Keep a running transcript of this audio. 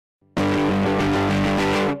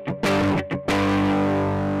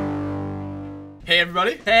Hey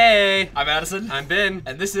everybody. Hey! I'm Addison. I'm Ben.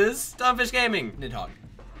 And this is Dumbfish Gaming. Nidhogg.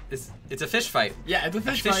 It's a fish fight. Yeah, it's a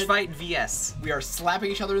fish fight VS. We are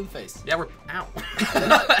slapping each other in the face. Yeah, we're ow.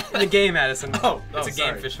 In the game, Addison. It's a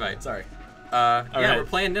game fish fight. Sorry. Yeah, right. we're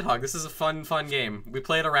playing Nidhogg. This is a fun game. We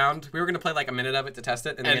played around. We were gonna play like a minute of it to test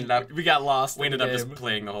it, and we got lost. we ended up just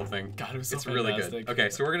playing the whole thing. God, it was so It's really fantastic. good. Okay,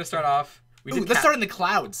 so we're gonna start off. Let's start in the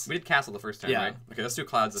clouds. We did Castle the first time, Yeah. right? Okay, let's do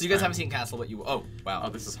Clouds this So you guys time. haven't seen Castle, but you. Oh, wow. Oh,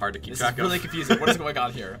 this is hard to keep This track is really of. confusing. What is going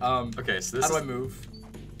on here? Okay, so this How do is... I move?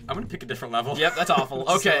 I'm gonna pick a different level. Yep, that's awful.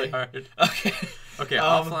 This is Okay. really hard. Okay. Okay,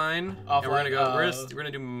 offline. And we're gonna go. Offline, We're gonna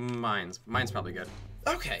do mines. Mine's probably good.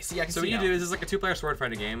 Okay. See, I can So see what you now. do is like a two-player sword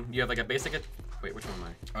fighting game. You have like a basic. Wait, which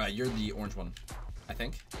one am I? You're the orange one, I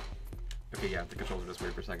think. Okay, yeah, the controls are just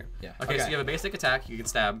weird for a second. Yeah. Okay, so you have a basic attack. You can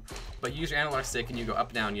stab, but you use your analog stick and you go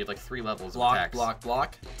up down. You have like 3 levels of attacks.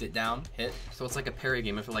 Block, sit down, hit. So it's like a parry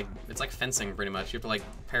game. You have to, like, it's like fencing pretty much. You have to like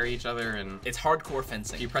parry each other, and It's hardcore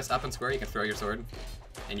fencing. if you press up and square, you can throw your sword,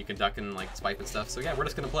 and you can duck and like swipe and stuff. So yeah, we're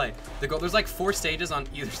just gonna play. There's like 4 stages on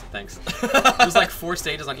either. Thanks. There's like 4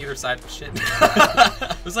 stages on either side. Shit.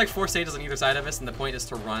 There's like 4 stages on either side of us, and the point is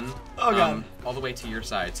to run all the way to your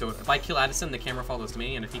side. So if I kill Addison, the camera follows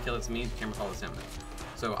me, and if he kills me, the camera follows him.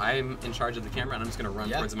 So I'm in charge of the camera, and I'm just gonna run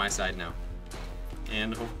towards my side now.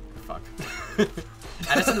 And oh, fuck.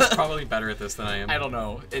 Addison is probably better at this than I am. I don't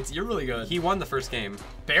know. You're really good. He won the first game.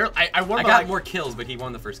 Barely. I won. I got more kills, but he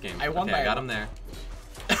won the first game. I won okay, by I got him there.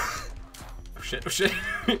 Oh shit! Oh shit!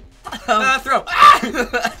 Throw!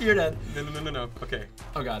 You're dead. No. Okay.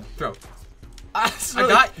 Oh god. Throw.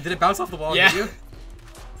 Really... Did it bounce off the wall? Yeah. Did you?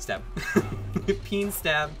 Stab. Peen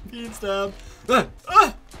stab. Peen stab.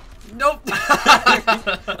 Nope.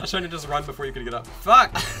 I was trying to just run before you could get up.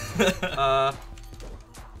 Fuck. Oh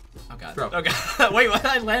god. Throw. Oh god. Wait,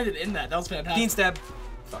 I landed in that. That was fantastic. Peen stab.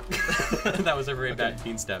 Fuck. That was a very bad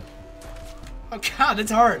peen stab. Oh god,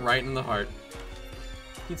 it's hard. Right in the heart.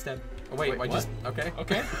 Peen stab. Oh wait, what? just okay.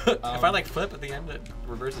 Okay. If I like flip at the end, it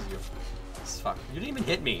reverses you. Fuck. You didn't even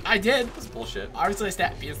hit me. I did. That's bullshit. Obviously, I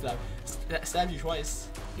stabbed peen stab. Stabbed you twice.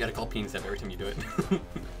 You gotta call peen stab every time you do it.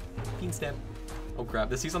 Peen stab. Oh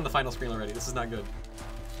crap, he's on the final screen already. This is not good.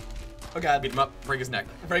 Oh god. Beat him up, break his neck.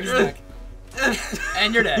 Break his neck.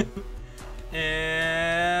 And you're dead.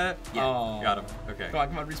 And yeah, got him. Okay.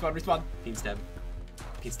 Come on, respawn. Peen stab.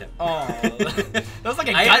 Peen stab. Oh. That was like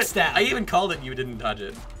a gut stab. I even called it, you didn't dodge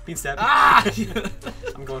it. Peen stab. Ah!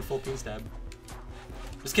 I'm going full peen stab.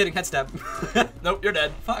 Just kidding, head stab. Nope, you're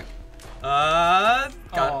dead. Fuck.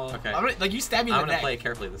 Okay. Like you stabbed me in the neck. I'm gonna play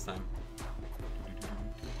carefully this time.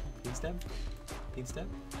 Peen stab. Peen stab.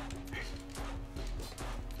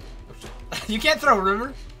 Oh shit. You can't throw,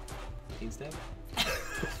 remember? Peen stab.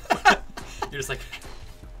 You're just like,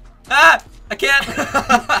 ah! I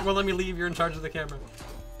can't! Won't let me leave, you're in charge of the camera.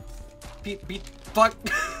 Fuck!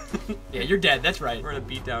 Yeah, you're dead, that's right. We're in a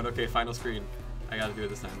beat down. Okay, final screen. I gotta do it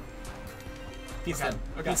this time. Peen stab.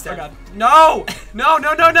 Peen stab. No! No!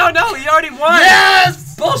 He already won!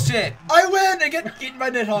 Yes! Bullshit! I win! I get eaten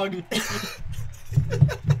by Nidhogg.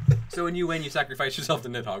 So when you win, you sacrifice yourself to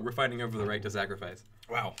Nidhogg. We're fighting over the right to sacrifice.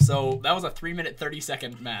 Wow. So that was a 3-minute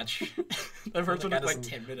 30-second match. The first one was like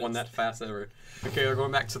 10 minutes. Won that fast ever. Okay, we're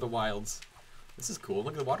going back to the wilds. This is cool.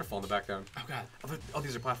 Look at the waterfall in the background. Oh god. Oh,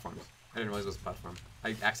 these are platforms. I didn't realize it was a platform.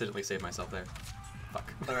 I accidentally saved myself there.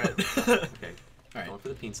 Fuck. Alright. Okay. Alright. Going for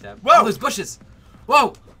the peen stab. Whoa! Oh, there's bushes!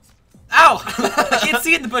 Whoa! Ow! I can't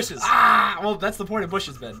see it in the bushes! Ah! Well, that's the point of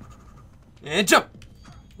bushes, Ben. And jump!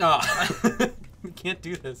 Oh. You can't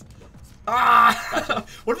do this. Ah! Gotcha.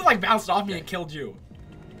 What if it like bounced off me and killed you?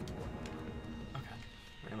 Okay.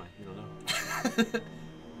 Where am I? You don't know.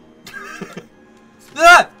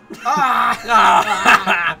 Ah! Ah!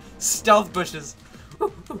 Ah! Stealth bushes.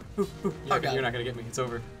 You're not gonna get me. It's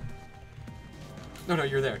over. No,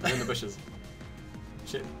 you're there. You're in the bushes.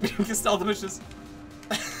 Shit. You can stealth the bushes.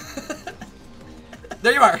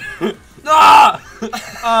 There you are.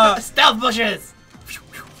 Ah! Stealth bushes.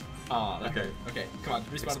 Oh, okay. Okay. Come on.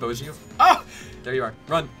 Respawn. Expose you. Oh! There you are.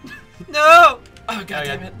 Run. No! Oh god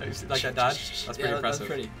damn it. Like that dodge? That's pretty impressive.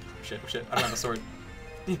 That's pretty. Shit. I don't have a sword.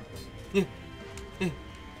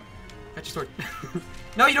 Got your sword.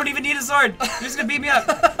 No, you don't even need a sword. You're just gonna beat me up.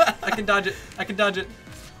 I can dodge it. I can.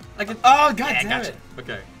 Oh god damn it.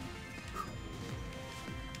 Okay.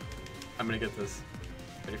 I'm gonna get this.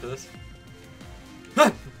 Ready for this?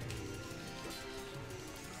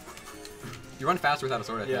 You run faster without a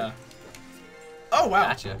sword, I think. Yeah. Oh wow.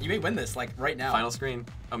 Gotcha. You may win this like right now. Final screen.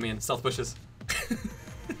 Oh man, stealth bushes.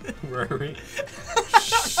 Where are we?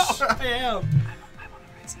 I am. I'm on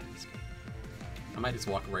the right side of the screen. I might just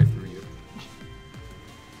walk right through you.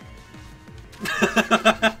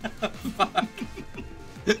 Fuck.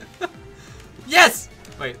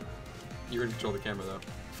 control the camera though.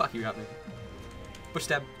 Fuck, you got me. Push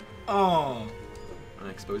stab. Oh. I'm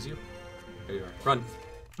gonna expose you. There you are. Run.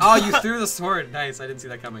 Oh, you threw the sword. Nice. I didn't see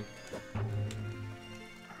that coming.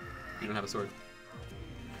 You don't have a sword.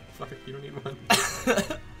 Fuck, you don't need one.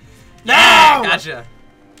 No! Yeah, gotcha.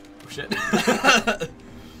 Oh shit.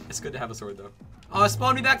 It's good to have a sword though. Oh, it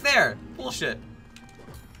spawned me back there. Bullshit.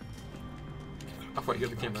 Oh, wait, you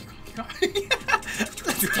have the camera.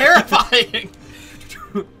 That's terrifying.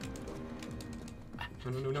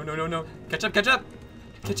 No. Catch up. Catch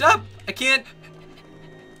up. I can't.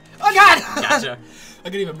 Oh god! Gotcha. I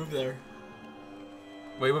couldn't even move there.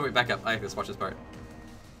 Wait, back up. Let's watch this part.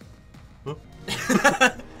 Huh?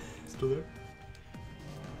 Still there?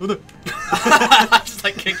 Oh no. Just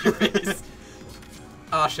like kicked your face.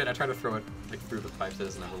 Oh shit, I tried to throw it like through the pipes, it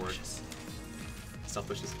doesn't ever work. Stealth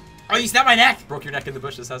bushes. Oh, you snapped my neck! Broke your neck in the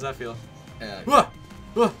bushes, how's that feel? Yeah. Whoa!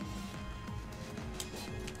 Oh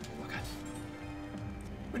god.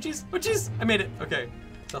 Witchies! I made it! Okay.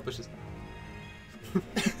 Stealth bushes.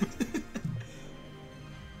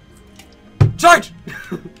 Charge!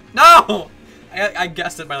 No! I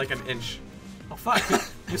guessed it by like an inch. Oh fuck.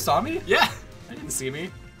 You saw me? Yeah. I didn't see me.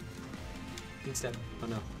 Instead. Oh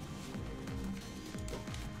no.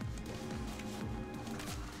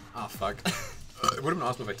 Oh fuck. It would have been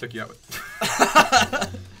awesome if I took you out with.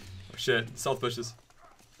 Oh shit. Stealth bushes.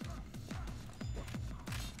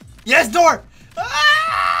 Yes, door! No!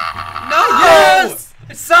 Yes!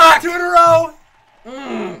 It sucked! 2 in a row!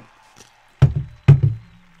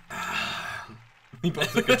 We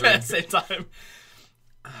both took a drink. At the same time.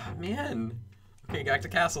 Oh, man. Okay, back to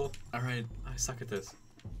castle. Alright. I suck at this.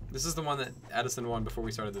 This is the one that Addison won before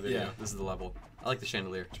we started the video. Yeah. This is the level. I like the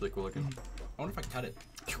chandelier. It's really cool looking. I wonder if I can cut it.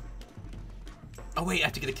 Oh wait, I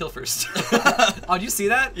have to get a kill first. Oh, did you see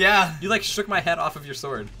that? Yeah. You like shook my head off of your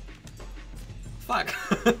sword. Fuck.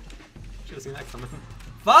 Should have seen that coming.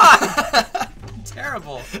 Fuck!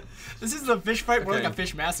 Terrible. This is a fish fight more Okay. like a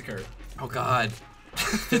fish massacre. Oh god.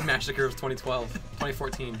 Fish Massacre was 2012.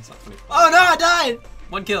 2014. It's not 2012. Oh no, I died!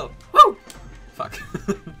 1 kill. Woo! Fuck.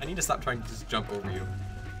 I need to stop trying to just jump over you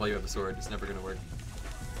while you have a sword. It's never gonna work.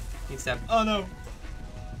 Need stab. Oh no.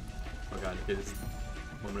 Oh god, okay, this is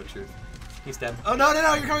moment of truth. Need stab. Oh no,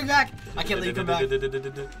 you're coming back! I can't let you come back. Need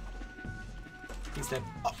stab.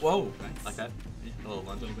 Oh, whoa. Nice. Like that? Yeah, A little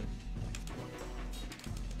lunge. bit.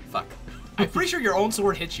 Fuck. I'm pretty sure your own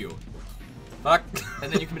sword hits you. Fuck.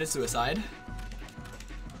 And then you committed suicide.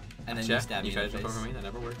 And then you stab me You try in to the jump face. over me? That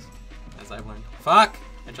never works. As I've learned. Fuck!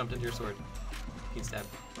 I jumped into your sword. Need stab.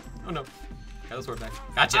 Oh no. Got the sword back.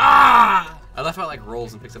 Gotcha! Ah! I left out like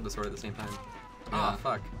rolls and picked up the sword at the same time. Yeah. Oh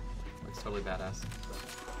fuck. It's totally badass.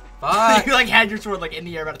 Fuck! You like had your sword like in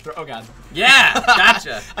the air about to throw. Oh god. Yeah!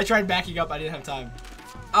 Gotcha! I tried backing up. I didn't have time.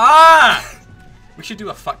 Ah! We should do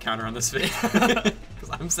a fuck counter on this video. Because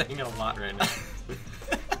I'm saying it a lot right now.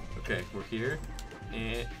 Okay, we're here.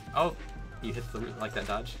 And oh, you hit the like that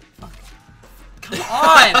dodge. Fuck. Come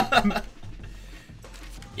on!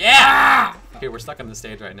 Yeah! Okay, we're stuck on the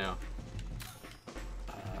stage right now.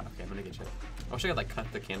 Okay, I'm gonna get you. I wish I could like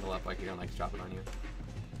cut the candle up like you're gonna like drop it on you.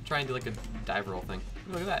 Try and do like a dive roll thing.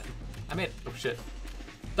 Look at that. I made it. Oh shit.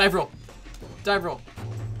 Dive roll. Dive roll.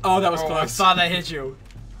 Oh, that was I close. saw that hit you.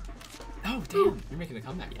 Oh damn! You're making a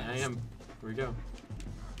comeback. Yeah, I fast. am. Here we go.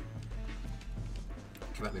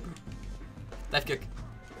 Come at me, bro. Dive kick.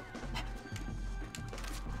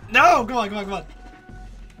 No! Come on!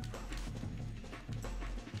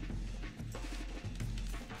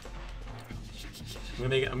 I'm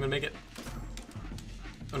gonna make it.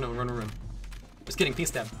 Oh no, run. Just kidding, peace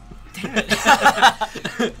stab. Damn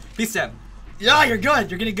it! Peace stab. Yeah, you're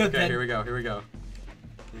good. You're getting good. Okay, Ben. here we go.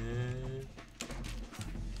 And...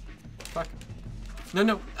 Fuck.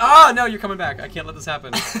 No. Oh no, you're coming back. I can't let this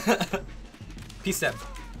happen. Peace stab.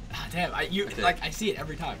 Ah, damn! Okay. Like I see it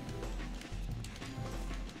every time.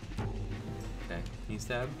 Okay, peace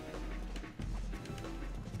stab.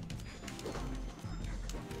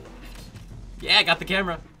 Yeah, I got the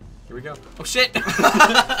camera. Here we go. Oh shit!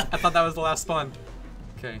 I thought that was the last spawn.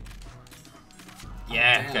 Okay.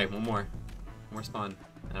 Yeah. Oh, Okay, one more spawn,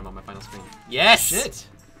 and I'm on my final screen. Yes. Shit!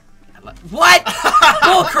 What?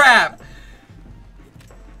 Bull crap!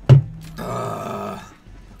 Okay.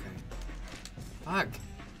 Fuck.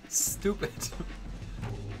 Stupid.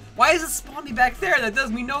 Why does it spawn me back there? That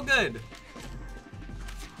does me no good.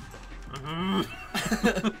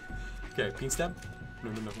 Okay, peen stab.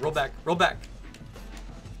 No. Roll back.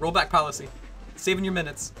 Roll back policy. Saving your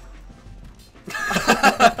minutes.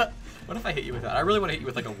 What if I hit you with that? I really want to hit you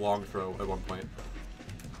with like a long throw at one point.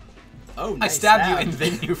 Oh, I nice stabbed stab. you and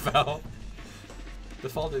then you fell. The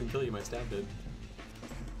fall didn't kill you, my stab did.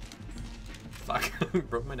 Fuck.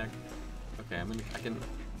 Broke my neck. Okay, I can.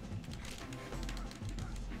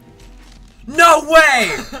 No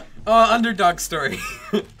way! Underdog story.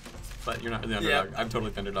 But you're not the underdog. Yep. I'm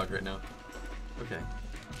totally the underdog right now. Okay.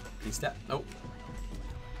 Please step. Oh.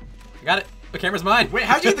 I got it. The camera's mine. Wait,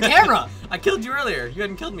 how'd you get the camera? I killed you earlier. You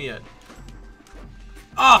hadn't killed me yet.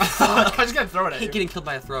 Oh, fuck. I just gotta throw it at you. I hate getting killed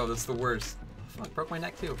by a throw. That's the worst. Fuck, broke my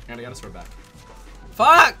neck too. I gotta sword back.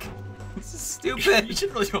 Fuck! This is stupid. You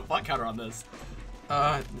should really do a fun counter on this.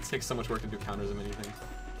 It takes so much work to do counters of anything.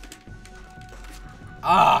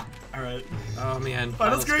 Ah! Alright. Oh man.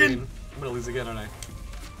 Final screen. I'm gonna lose again, aren't I?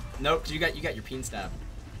 Nope, you got your peen stab.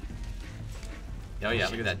 Oh yeah,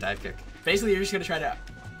 look at that dive kick. Basically, you're just gonna try to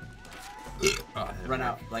run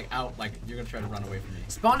out, like you're gonna try to run away from me.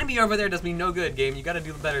 Spawning me over there does me no good, game. You gotta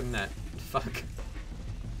do better than that. Fuck.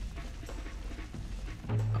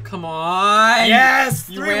 Oh, come on! Yes!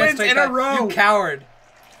 3 wins in a row! You coward!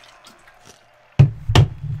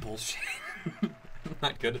 Bullshit. I'm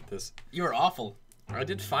not good at this. You were awful. I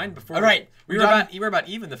did fine before. All right, you were about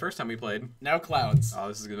even the first time we played. Now clouds. Oh,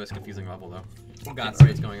 this is the most confusing level though. Oh god,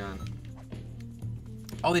 what's going on?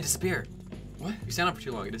 Oh, they disappear. What? You stand up for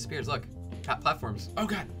too long. It disappears. Look, platforms. Oh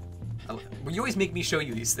god. Well, you always make me show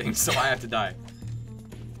you these things, so I have to die.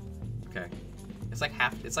 Okay, it's like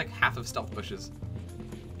half. It's like half of stealth bushes.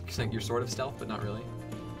 It's like you're sort of stealth, but not really.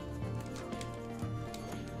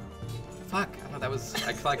 Fuck! I thought that was.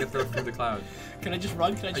 I thought I could throw through the cloud. Can I just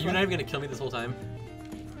run? Can I just Are you not even gonna kill me this whole time?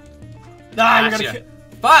 Nah, you're gonna.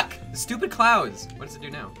 Fuck! Stupid clouds. What does it do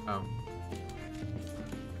now? Oh.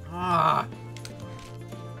 Ah.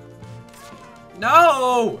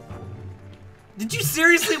 No! Did you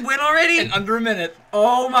seriously win already? In under a minute.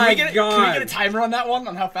 Oh my god. Can we get a timer on that one?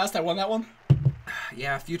 On how fast I won that one?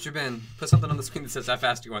 Yeah, future Ben. Put something on the screen that says how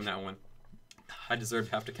fast you won that one. I deserve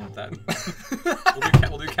to have to count that.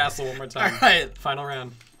 we'll do castle one more time. Alright. Final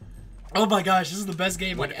round. Oh my gosh, this is the best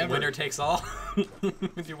game like ever. Winner takes all.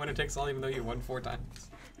 Do winner takes all even though you won 4 times.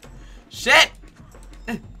 Shit!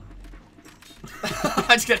 I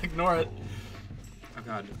just gotta ignore it. Oh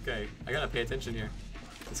god, okay. I gotta pay attention here.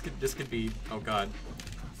 This could be, oh god.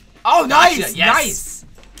 Oh nice! Gotcha. Yes. Nice!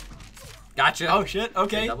 Gotcha. Oh shit,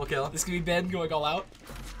 okay. Double kill. This could be Ben going all out.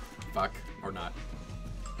 Fuck. Or not.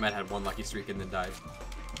 Might have had 1 lucky streak and then died.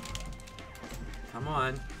 Come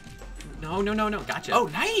on. No. Gotcha. Oh,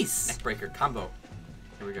 nice! Neckbreaker combo.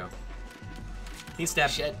 Here we go. Peen stab.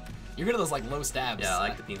 Shit. You're good at those like low stabs. Yeah, I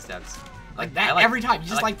like the peen stabs. Like that every time. You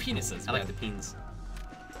just like penises. I like the peens.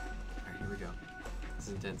 Alright, here we go. This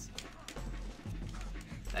is intense.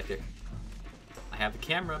 That kick. I have the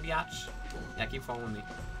camera, biatch. Yeah, keep following me.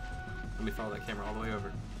 Let me follow that camera all the way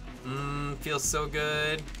over. Feels so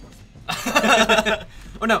good.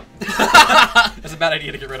 Oh no! That's a bad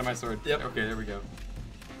idea to get rid of my sword. Yep. Okay, there we go.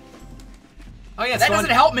 Oh yeah, that doesn't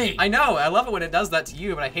help me! I know, I love it when it does that to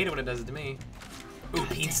you, but I hate it when it does it to me. Ooh,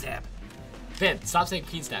 peen stab. Ben, stop saying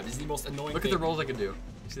peen stab. This is the most annoying Look thing. at the rolls I can do.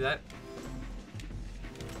 See that?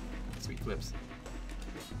 Sweet clips.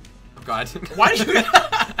 Oh god. Why did you...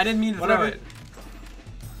 I didn't mean to throw it.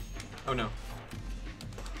 Oh no.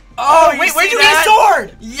 Oh, wait, where'd you get a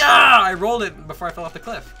sword? Yeah! I rolled it before I fell off the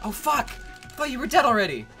cliff. Oh fuck! I thought you were dead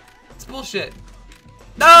already. It's bullshit.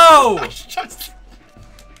 No!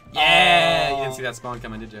 Yeah! You didn't see that spawn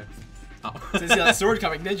coming, did you? Oh. So you see that sword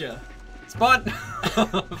coming, did you? Spawn!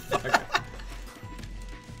 Fuck.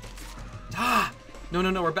 Ah!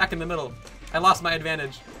 No, we're back in the middle. I lost my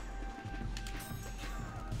advantage.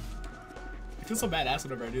 I feel so badass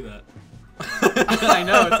whenever I do that. I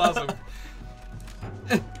know, it's awesome.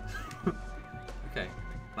 Okay,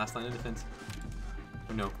 last line of defense.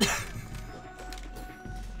 Oh no.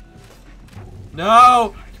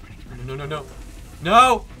 No!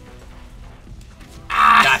 No!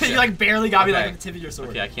 Ah! Gotcha. You like barely got me like at the tip of your sword.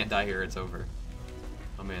 Okay, I can't die here, it's over.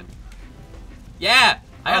 Oh man. Yeah!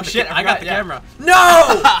 I got the camera. No!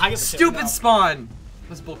 I got the Stupid spawn!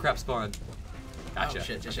 What's bullcrap spawn? Gotcha. Oh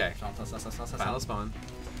shit, okay. Final spawn.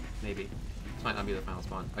 Maybe. This might not be the final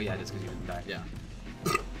spawn. Oh yeah, it is because you didn't die. Yeah.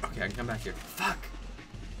 Okay, I can come back here. Fuck!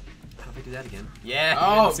 How do I do that again? Yeah!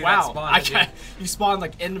 Oh, wow. Spawn, you spawned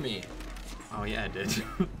like into me. Oh yeah, I did.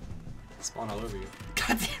 Spawn all over you.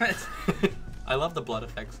 God damn it. I love the blood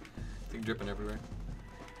effects. It's like dripping everywhere.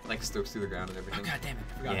 Like strokes through the ground and everything. Oh god damn it.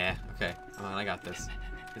 I forgot. Yeah, okay. Come on, I got this.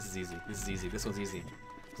 This is easy. This is easy. This one's easy.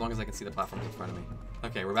 As long as I can see the platforms in front of me.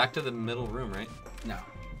 Okay, we're back to the middle room, right? No.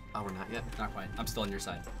 Oh, we're not yet? Not quite. I'm still on your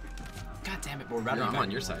side. God damn it, but we're about to I'm on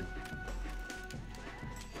your side.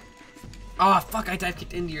 Oh, fuck, I dive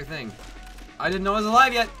kicked into your thing. I didn't know I was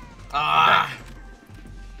alive yet. Ah! Okay.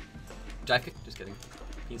 Dive kick? Just kidding.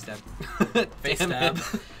 Peen stab. Face stab.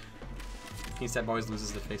 Peen stab always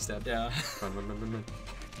loses the face stab. Yeah. Run, run, run, run, run.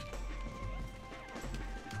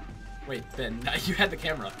 Wait, Ben, you had the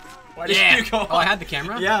camera. Why did Yeah! you go? Oh, I had the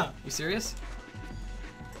camera? Yeah. You serious?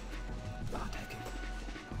 Oh, dive kick.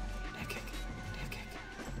 Dive kick.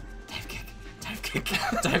 Dive kick. Dive kick.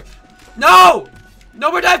 Dive. No!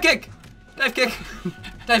 No more dive kick! Dive kick.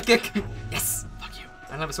 Dive kick. Yes! Fuck you.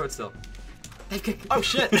 I don't have a sword still. Dive kick. Oh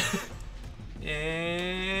shit.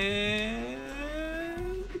 And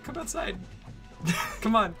come outside.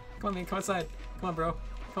 Come on. Come on, man. Come outside. Come on, bro.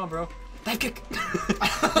 Come on, bro. Dive kick.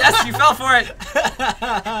 Yes, you fell for it.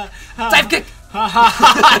 Dive kick.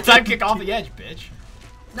 Dive kick off the edge, bitch.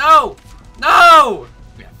 No. No.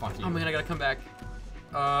 Yeah, fuck you. Oh man, I gotta come back.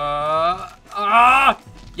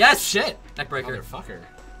 Yes. Shit. Neck breaker. Motherfucker.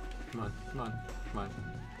 Come on. Come on. Come on.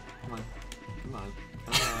 Come on. Come on.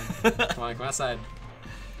 Come on. Come on. Come outside.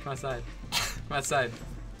 Come outside. Come outside.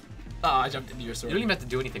 Oh, I jumped into your sword. You don't even have to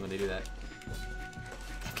do anything when they do that.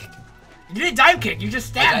 You didn't dive kick, you just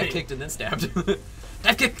stabbed I me. dive kicked and then stabbed.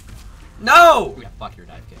 Dive kick! No! Oh, yeah, fuck your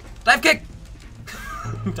dive kick. Dive kick!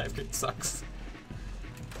 Dive kick sucks.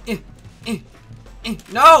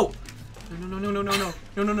 No!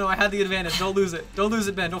 No, I had the advantage. Don't lose it. Don't lose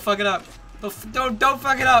it, Ben. Don't fuck it up. Don't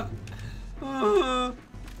fuck it up. No,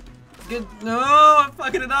 I'm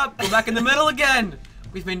fucking it up. We're back in the middle again.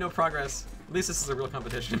 We've made no progress. At least this is a real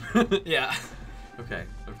competition. Yeah. Okay.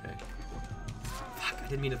 Fuck, I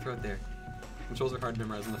didn't mean to throw it there. Controls are hard to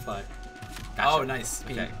memorize on the fly. Gotcha. Oh, nice.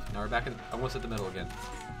 Okay, now we're back in, almost at the middle again.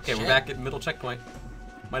 Okay, Shit. we're back at middle checkpoint.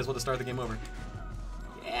 Might as well just start the game over.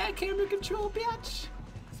 Yeah, camera control, bitch.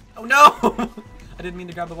 Oh no! I didn't mean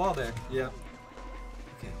to grab the wall there. Yeah.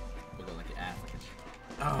 Okay. We'll go like an ass.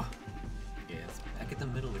 Oh, Yes. back at the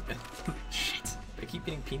middle again. Shit. I keep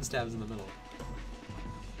getting peen stabs in the middle.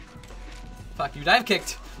 Fuck, you dive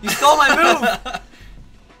kicked. You stole my move!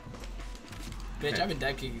 Bitch, Okay. I've been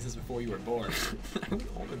dive kicking since before you were born. I'm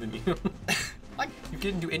older than you. Like, You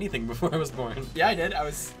didn't do anything before I was born. yeah, I did. I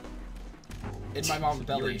was in my mom's You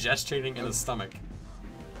belly. were gestating in the stomach.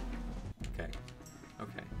 Okay.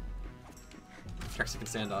 Mexican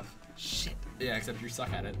standoff. Shit. Yeah, except you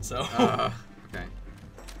suck at it, so. Okay.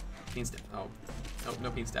 Peen stab. Oh. Nope,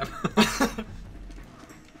 no peen stab.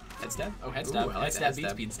 Head stab? Oh, head Ooh, stab. I like Head the stab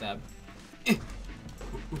beats bean stab.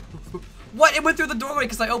 What? It went through the doorway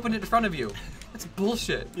because I opened it in front of you. That's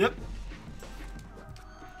bullshit. Yep.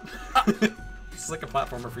 This is like a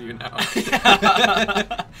platformer for you now.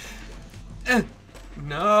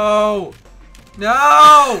 No!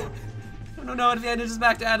 No! No, advantage is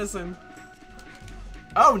back to Addison.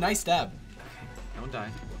 Oh, nice stab. Don't die.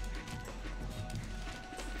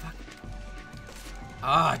 Fuck.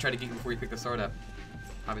 Ah, I tried to get you before you picked the sword up.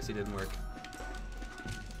 Obviously didn't work.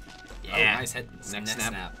 Oh, nice head. Neck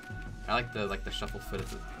snap. I like the shuffle foot.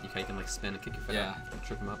 You can like spin and kick your foot Yeah. out and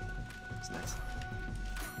trip him up. It's nice.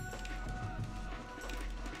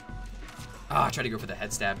 Ah, I tried to go for the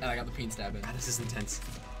head stab. And I got the peen stab in. God, this is intense.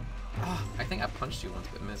 Ah, I think I punched you once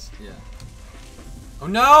but missed. Yeah. Oh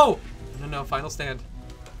no! No, final stand.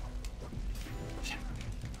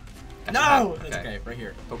 Gotcha No! back. That's okay, right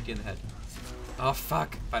here. Poked you in the head. Oh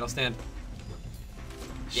fuck! Final stand.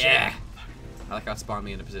 Shit. Yeah! I like how it spawned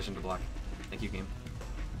me in a position to block. Thank you, game.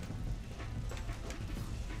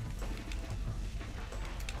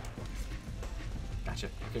 Gotcha.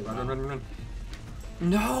 Okay, run.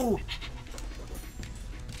 No!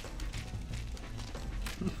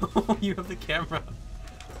 No, you have the camera.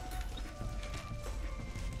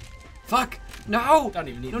 Fuck! No! Don't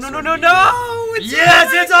even need No! the No! sword No! to No! beat It's Yes,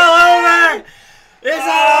 over! it's all over! It's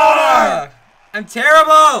all over! I'm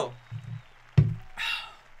terrible!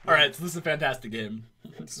 Alright, so this is a fantastic game.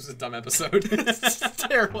 This was a dumb episode. It's a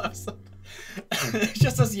terrible episode. It's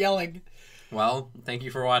just us yelling. Well, thank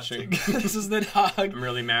you for watching. This is Nidhogg. I'm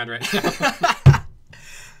really mad right now.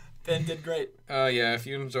 Ben did great. Oh yeah, if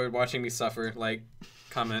you enjoyed watching me suffer, like,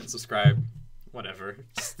 comment, subscribe, whatever.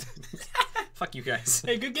 Fuck you guys.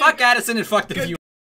 Hey, good game. Fuck Addison and fuck the Good- viewers.